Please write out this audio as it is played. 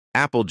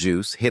Apple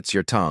juice hits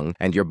your tongue,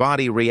 and your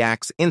body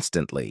reacts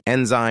instantly.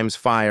 Enzymes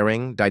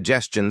firing,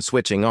 digestion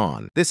switching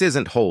on. This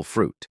isn't whole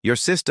fruit. Your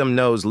system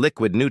knows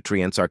liquid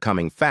nutrients are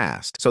coming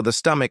fast, so the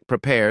stomach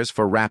prepares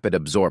for rapid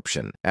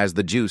absorption. As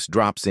the juice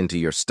drops into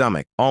your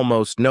stomach,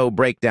 almost no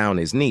breakdown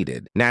is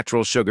needed.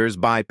 Natural sugars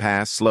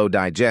bypass slow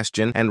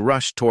digestion and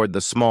rush toward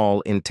the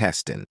small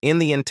intestine. In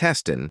the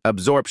intestine,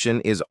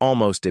 absorption is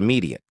almost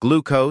immediate.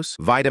 Glucose,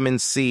 vitamin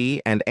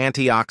C, and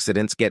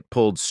antioxidants get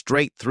pulled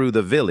straight through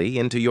the villi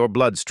into your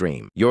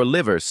bloodstream. Your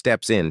liver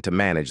steps in to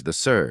manage the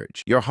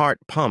surge. Your heart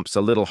pumps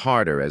a little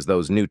harder as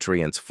those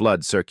nutrients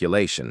flood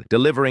circulation,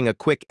 delivering a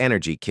quick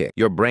energy kick.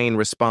 Your brain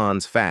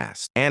responds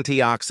fast.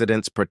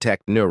 Antioxidants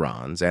protect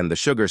neurons, and the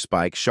sugar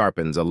spike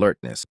sharpens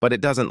alertness, but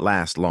it doesn't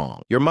last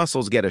long. Your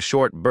muscles get a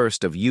short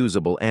burst of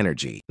usable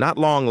energy. Not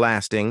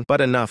long-lasting,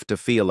 but enough to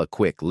feel a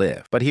quick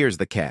lift. But here's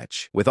the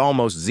catch. With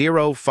almost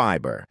zero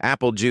fiber,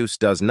 apple juice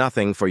does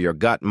nothing for your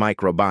gut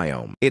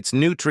microbiome. It's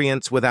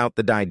nutrients without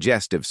the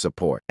digestive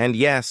support. And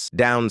yes,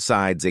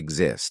 downsides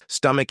exist.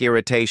 Stomach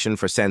irritation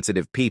for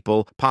sensitive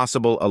people,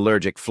 possible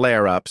allergic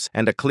flare-ups,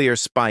 and a clear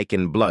spike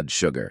in blood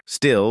sugar.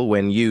 Still,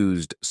 when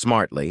used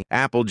smartly,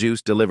 apple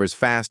juice delivers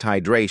fast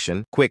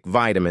hydration, quick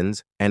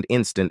vitamins, and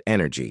instant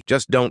energy.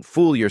 Just don't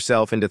fool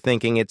yourself into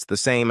thinking it's the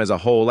same as a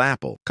whole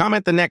apple.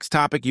 Comment the next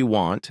topic you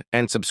want,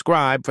 and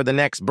subscribe for the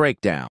next breakdown.